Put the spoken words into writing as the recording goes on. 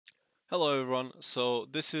Hello everyone. So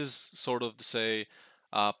this is sort of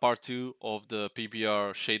part 2 of the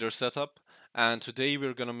PBR shader setup, and today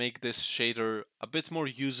we're gonna make this shader a bit more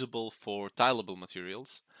usable for tileable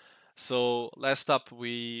materials. So last up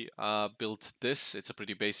we built this. It's a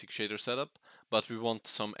pretty basic shader setup, but we want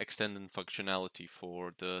some extended functionality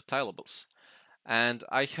for the tilables. And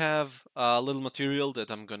I have a little material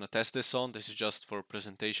that I'm gonna test this on. This is just for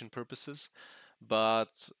presentation purposes,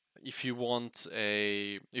 but if you want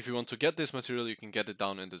to get this material, you can get it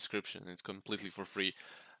down in the description. It's completely for free,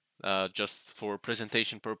 just for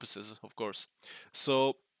presentation purposes, of course.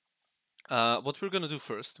 So what we're gonna do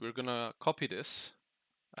first, we're gonna copy this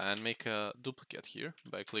and make a duplicate here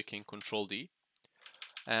by clicking Control D,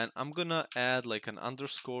 and I'm gonna add like an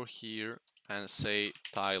underscore here and say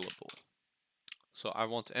tileable. So I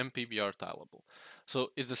want MPBR tileable.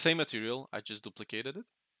 So it's the same material, I just duplicated it.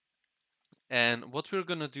 And what we're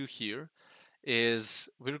gonna do here is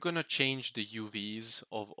we're gonna change the UVs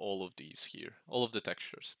of all of these here, all of the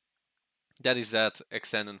textures. That is that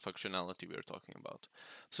extended functionality we're talking about.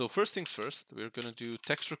 So first things first, we're gonna do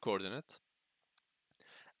texture coordinate,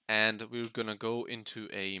 and we're gonna go into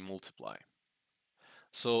a multiply.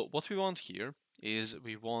 So what we want here is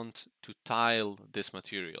we want to tile this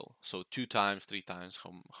material. So 2 times, 3 times,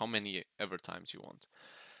 how many ever times you want.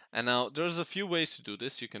 And now there's a few ways to do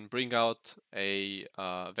this. You can bring out a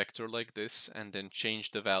vector like this and then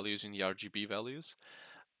change the values in the RGB values,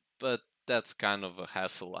 but that's kind of a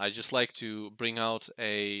hassle. I just like to bring out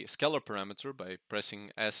a scalar parameter by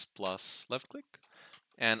pressing S plus left click,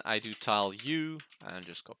 and I do tile U and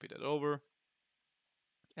just copy that over,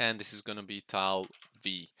 and this is gonna be tile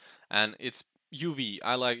V, and it's UV.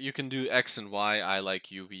 You can do X and Y. I like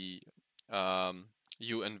UV,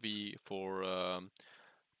 U and V for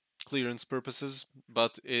clearance purposes,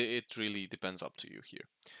 but it really depends up to you here.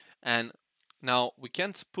 And now we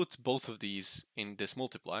can't put both of these in this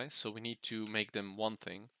multiply, so we need to make them one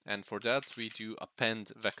thing. And for that we do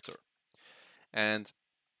append vector. And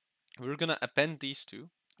we're gonna append these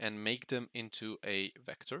two and make them into a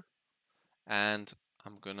vector. And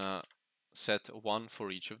I'm gonna set 1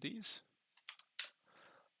 for each of these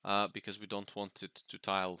because we don't want it to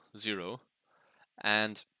tile 0.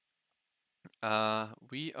 And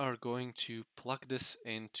we are going to plug this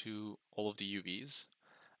into all of the UVs,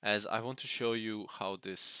 as I want to show you how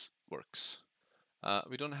this works.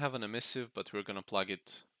 We don't have an emissive, but we're gonna plug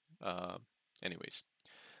it uh, anyways.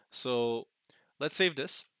 So let's save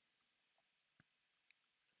this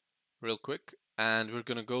real quick, and we're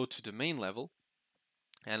gonna go to the main level,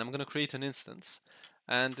 and I'm gonna create an instance,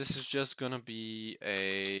 and this is just gonna be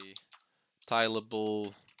a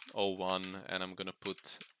tileable 01, and I'm gonna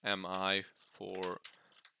put mi for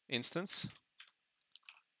instance,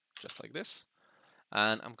 just like this,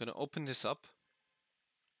 and I'm gonna open this up.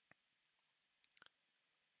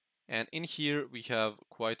 And in here we have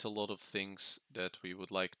quite a lot of things that we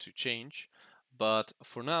would like to change, but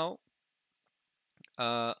for now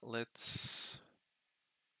let's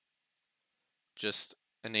just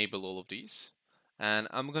enable all of these, and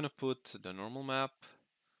I'm gonna put the normal map,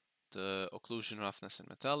 the occlusion, roughness and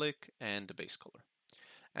metallic, and the base color.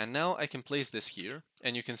 And now I can place this here,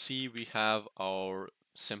 and you can see we have our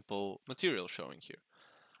simple material showing here.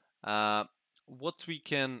 What we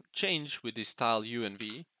can change with this tile U and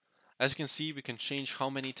V, as you can see, we can change how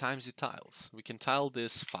many times it tiles. We can tile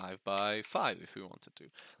this 5 by 5 if we wanted to.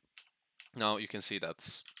 Now you can see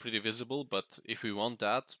that's pretty visible, but if we want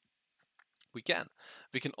that, we can.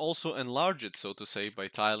 We can also enlarge it, so to say, by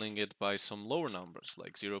tiling it by some lower numbers,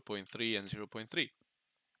 like 0.3 and 0.3.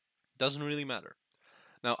 Doesn't really matter.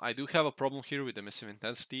 Now, I do have a problem here with emissive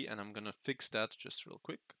intensity, and I'm gonna fix that just real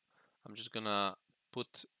quick. I'm just gonna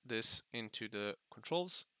put this into the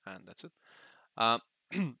controls, and that's it. Uh,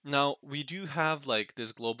 now, we do have like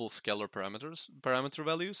this global scalar parameter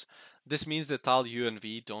values. This means that tile U and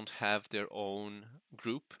V don't have their own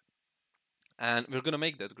group, and we're gonna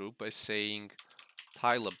make that group by saying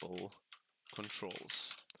tileable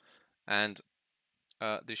controls, and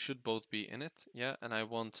they should both be in it. Yeah, and I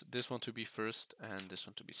want this one to be first and this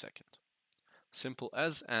one to be second. Simple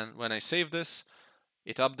as. And when I save this,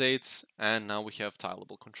 it updates, and now we have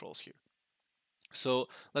tileable controls here. So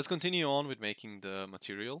let's continue on with making the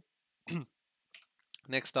material.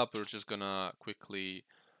 Next up, we're just gonna quickly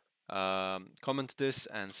comment this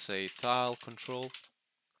and say tile control,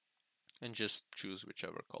 and just choose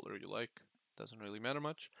whichever color you like. Doesn't really matter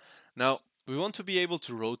much. Now, we want to be able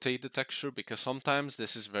to rotate the texture, because sometimes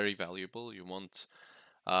this is very valuable. You want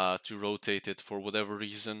to rotate it for whatever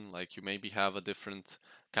reason. Like you maybe have a different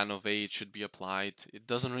kind of way it should be applied. It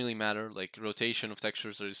doesn't really matter. Like rotation of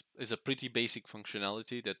textures is a pretty basic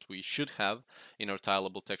functionality that we should have in our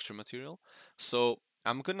tileable texture material. So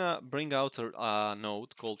I'm gonna bring out a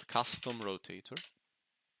node called custom rotator.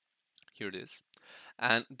 Here it is.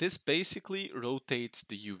 And this basically rotates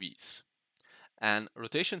the UVs. And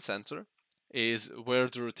rotation center is where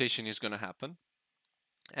the rotation is going to happen.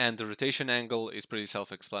 And the rotation angle is pretty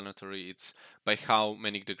self-explanatory. It's by how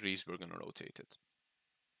many degrees we're going to rotate it.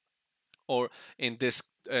 Or in this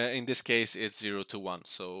case, it's 0 to 1.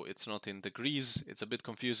 So it's not in degrees. It's a bit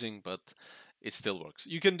confusing, but it still works.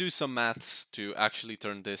 You can do some maths to actually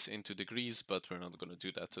turn this into degrees, but we're not going to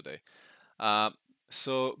do that today. Uh,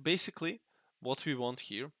 so basically, what we want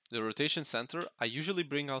here, the rotation center, I usually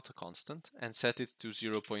bring out a constant and set it to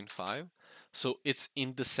 0.5. So it's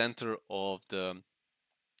in the center of the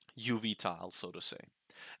UV tile, so to say.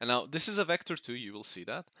 And now this is a vector 2, you will see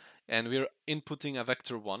that. And we're inputting a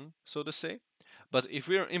vector 1, so to say. But if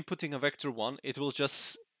we're inputting a vector 1, it will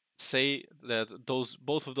just say that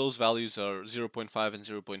both of those values are 0.5 and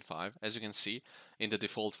 0.5, as you can see in the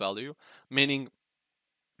default value, meaning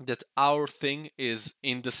that our thing is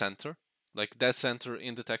in the center, like that center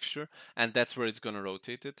in the texture, and that's where it's going to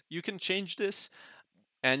rotate it. You can change this,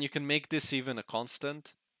 and you can make this even a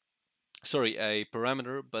constant, sorry, a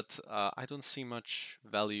parameter, but I don't see much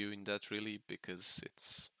value in that really, because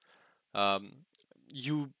it's um,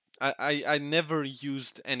 you I never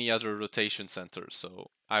used any other rotation center,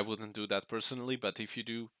 so I wouldn't do that personally, but if you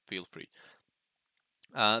do, feel free.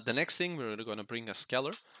 The next thing, we're going to bring a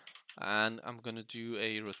scalar, and I'm going to do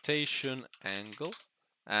a rotation angle,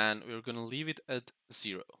 and we're going to leave it at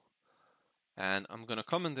 0. And I'm going to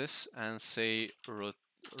comment this and say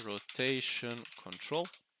rotation control,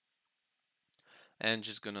 and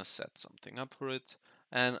just going to set something up for it.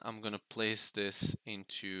 And I'm going to place this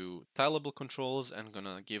into tilable controls and going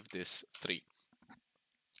to give this 3.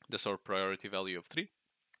 This our priority value of 3.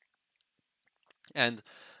 And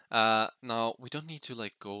now we don't need to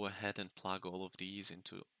like go ahead and plug all of these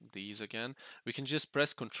into these again. We can just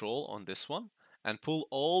press Control on this one and pull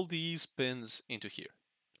all these pins into here.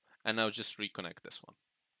 And now just reconnect this one.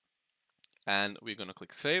 And we're gonna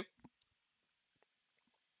click Save.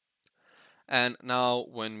 And now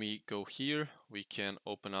when we go here, we can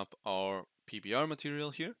open up our PBR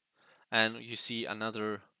material here. And you see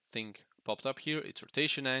another thing popped up here. It's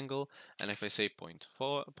rotation angle. And if I say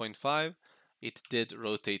 0.5, it did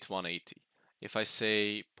rotate 180. If I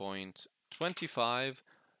say 0.25,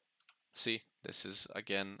 see, this is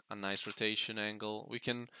again a nice rotation angle. We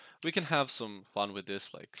can have some fun with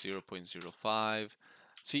this, like 0.05.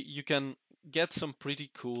 See, you can get some pretty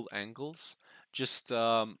cool angles. Just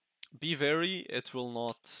be wary, it will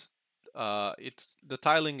not. The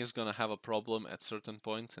tiling is gonna have a problem at certain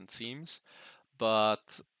points and seams,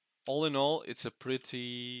 but all in all, it's a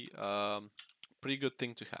pretty good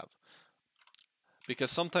thing to have,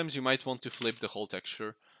 because sometimes you might want to flip the whole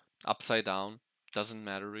texture upside down. Doesn't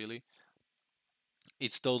matter really.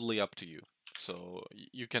 It's totally up to you. So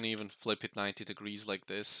you can even flip it 90 degrees like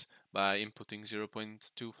this by inputting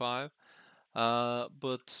 0.25.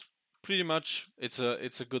 But pretty much it's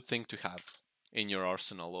a good thing to have in your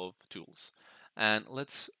arsenal of tools. And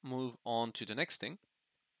let's move on to the next thing.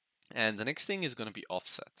 And the next thing is going to be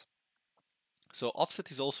offset. So offset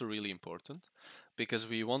is also really important, because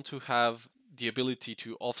we want to have the ability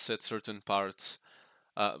to offset certain parts,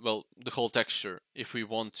 well, the whole texture, if we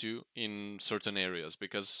want to, in certain areas,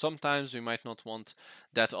 because sometimes we might not want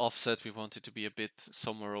that offset. We want it to be a bit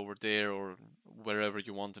somewhere over there or wherever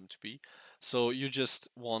you want them to be. So you just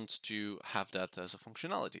want to have that as a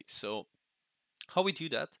functionality. So how we do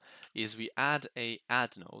that is we add a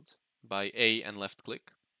add node by A and left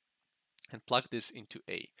click and plug this into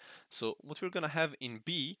A. So what we're going to have in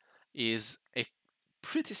B is a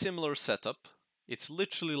pretty similar setup. It's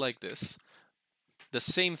literally like this. The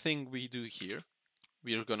same thing we do here,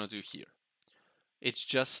 we are going to do here. It's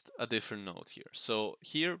just a different node here. So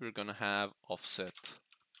here we're going to have offset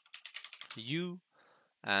U,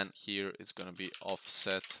 and here it's going to be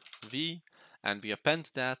offset V, and we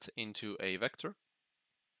append that into a vector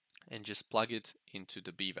and just plug it into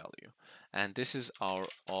the B value. And this is our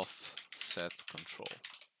offset control.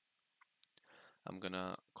 I'm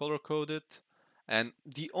gonna color code it. And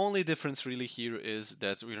the only difference really here is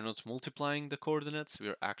that we're not multiplying the coordinates,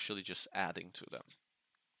 we're actually just adding to them.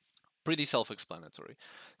 Pretty self-explanatory.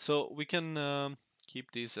 So we can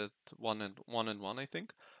keep these at 1 and 1, I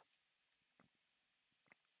think.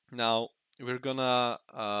 Now we're gonna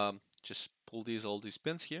just pull all these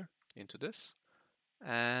pins here into this,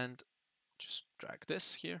 and just drag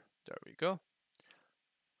this here. There we go.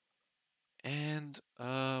 And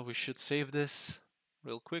we should save this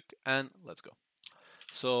real quick and let's go.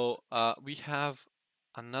 So we have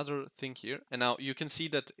another thing here, and now you can see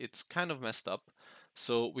that it's kind of messed up.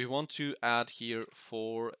 So we want to add here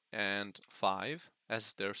 4 and 5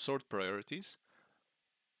 as their sort priorities.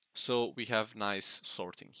 So we have nice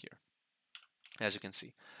sorting here, as you can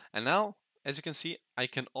see. And now, as you can see, I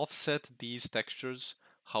can offset these textures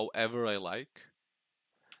however I like.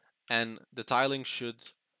 And the tiling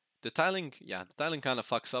the tiling kind of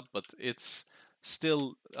fucks up, but it's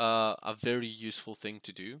still a very useful thing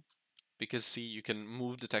to do. Because see, you can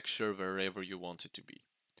move the texture wherever you want it to be.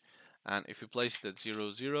 And if you place it at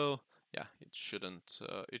 0, 0, yeah, it should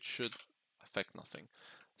affect nothing.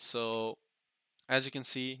 So as you can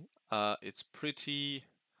see, it's pretty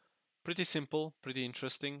simple, pretty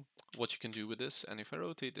interesting what you can do with this. And if I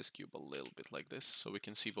rotate this cube a little bit like this, so we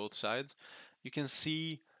can see both sides, you can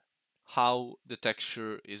see how the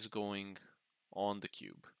texture is going on the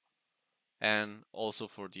cube. And also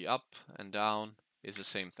for the up and down is the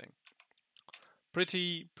same thing.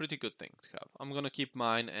 Pretty good thing to have. I'm gonna keep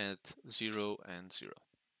mine at 0 and 0.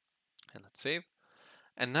 And let's save.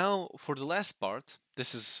 And now for the last part,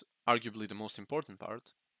 this is arguably the most important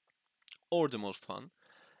part, or the most fun,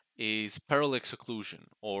 is parallax occlusion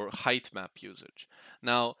or height map usage.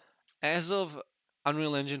 Now, as of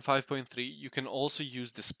Unreal Engine 5.3, you can also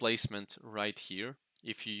use displacement right here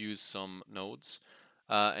if you use some nodes.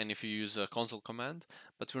 And if you use a console command,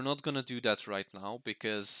 but we're not going to do that right now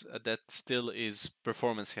because that still is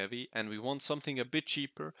performance heavy and we want something a bit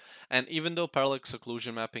cheaper. And even though parallax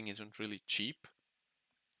occlusion mapping isn't really cheap,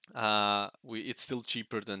 it's still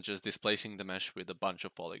cheaper than just displacing the mesh with a bunch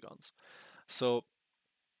of polygons. So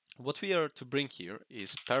what we are to bring here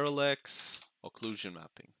is parallax occlusion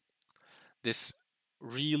mapping. This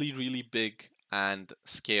really big and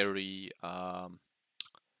scary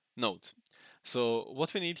node. So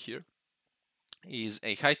what we need here is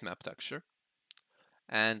a height map texture,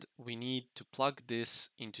 and we need to plug this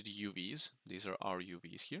into the UVs. These are our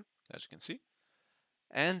UVs here, as you can see.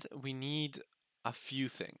 And we need a few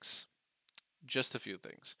things, just a few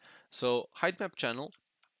things. So height map channel,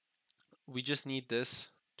 we just need this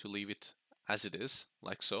to leave it as it is,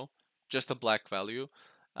 like so, just a black value.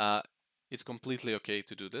 It's completely okay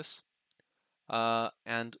to do this.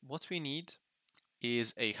 And what we need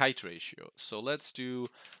is a height ratio. So let's do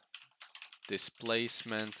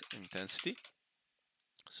displacement intensity.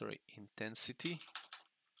 Intensity.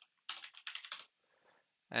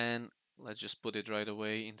 And let's just put it right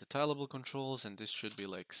away into tilable controls, and this should be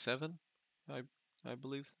like 7, I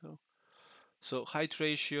believe so. So height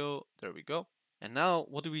ratio, there we go. And now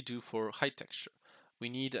what do we do for height texture? We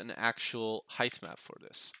need an actual height map for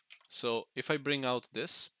this. So if I bring out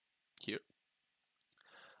this here,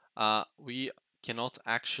 we cannot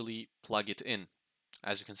actually plug it in.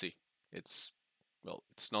 As you can see, it's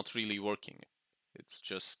not really working. It's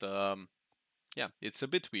just yeah, it's a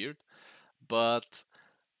bit weird. But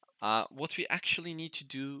what we actually need to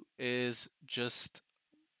do is just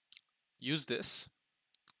use this,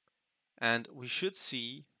 and we should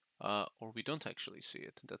see, or we don't actually see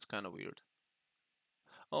it. That's kind of weird.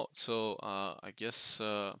 Oh, so I guess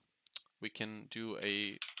we can do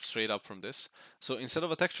a straight up from this. So instead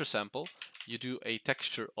of a texture sample, you do a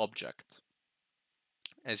texture object,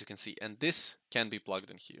 as you can see, and this can be plugged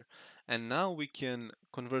in here. And now we can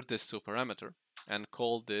convert this to a parameter and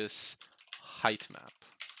call this height map.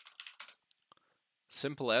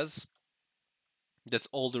 Simple as. That's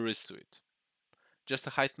all there is to it. Just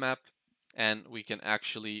a height map, and we can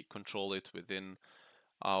actually control it within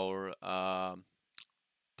our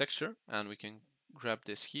texture. And we can grab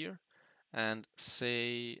this here and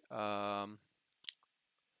say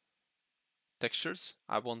textures.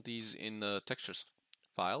 I want these in the textures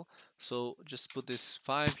file. So just put this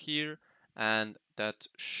 5 here, and that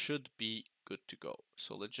should be good to go.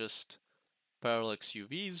 So let's just parallax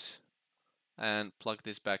UVs and plug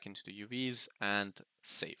this back into the UVs and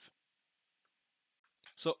save.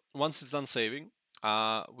 So once it's done saving,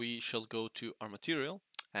 we shall go to our material,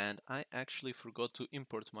 and I actually forgot to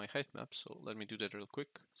import my height map, so let me do that real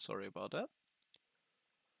quick. Sorry about that.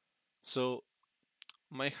 So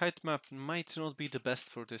my height map might not be the best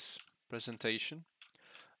for this presentation,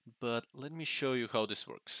 but let me show you how this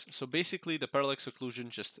works. So basically the parallax occlusion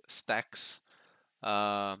just stacks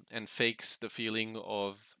and fakes the feeling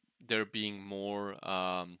of there being more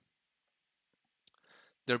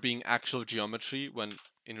there being actual geometry when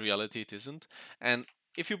in reality it isn't. And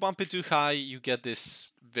if you bump it too high, you get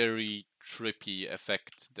this very trippy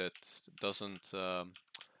effect that doesn't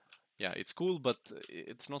yeah, it's cool, but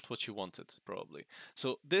it's not what you wanted probably.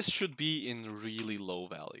 So this should be in really low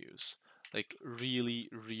values, like really,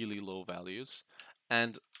 really low values.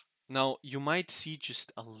 And now you might see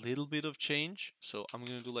just a little bit of change. So I'm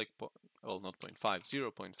gonna do like, well, not 0.5,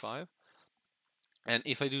 0.5. And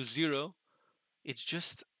if I do 0, it's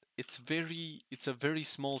just, it's a very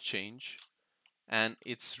small change, and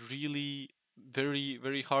it's really very,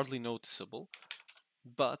 very hardly noticeable,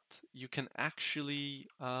 but you can actually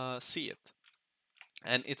see it.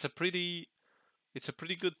 And it's a pretty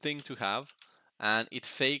good thing to have, and it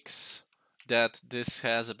fakes that this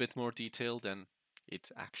has a bit more detail than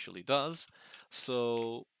it actually does.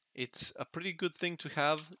 So it's a pretty good thing to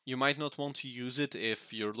have. You might not want to use it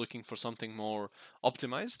if you're looking for something more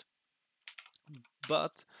optimized,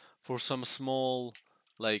 but for some small,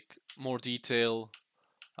 like more detail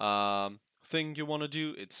thing you want to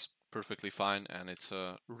do, it's perfectly fine, and it's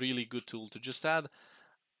a really good tool to just add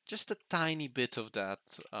just a tiny bit of that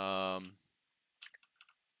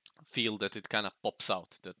feel, that it kind of pops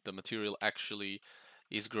out, that the material actually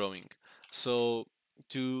is growing. So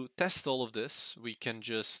to test all of this, we can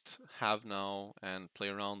just have now and play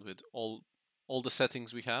around with all the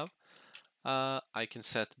settings we have. I can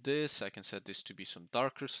set this to be some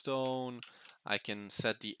darker stone. I can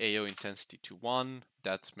set the AO intensity to 1.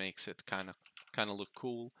 That makes it kind of look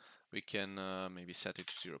cool. We can maybe set it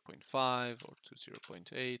to 0.5 or to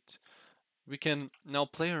 0.8. We can now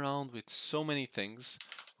play around with so many things.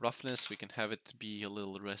 Roughness, we can have it be a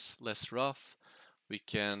little less rough. We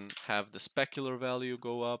can have the specular value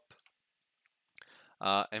go up.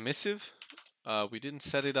 Emissive, we didn't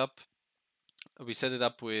set it up. We set it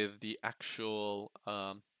up with the actual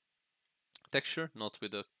texture, not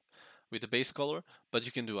with the base color, but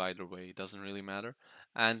you can do either way, it doesn't really matter.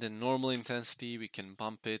 And in normal intensity, we can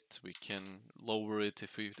bump it, we can lower it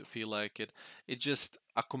if we feel like it. It's just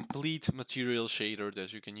a complete material shader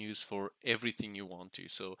that you can use for everything you want to.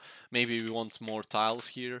 So maybe we want more tiles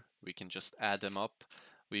here, we can just add them up.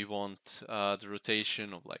 We want the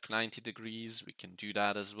rotation of like 90 degrees, we can do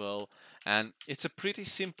that as well. And it's a pretty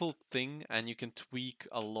simple thing, and you can tweak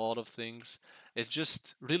a lot of things. It's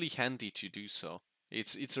just really handy to do so.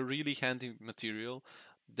 It's a really handy material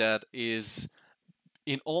that is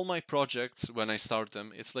in all my projects when I start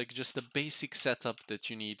them. It's like just a basic setup that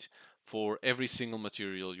you need for every single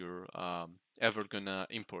material you're ever gonna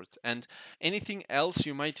import. And anything else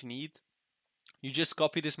you might need, you just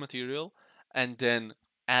copy this material and then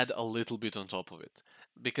add a little bit on top of it.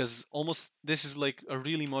 Because almost this is like a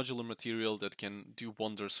really modular material that can do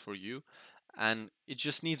wonders for you, and it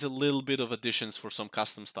just needs a little bit of additions for some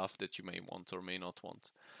custom stuff that you may want or may not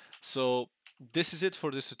want. So this is it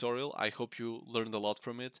for this tutorial. I hope you learned a lot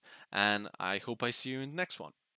from it, and I hope I see you in the next one.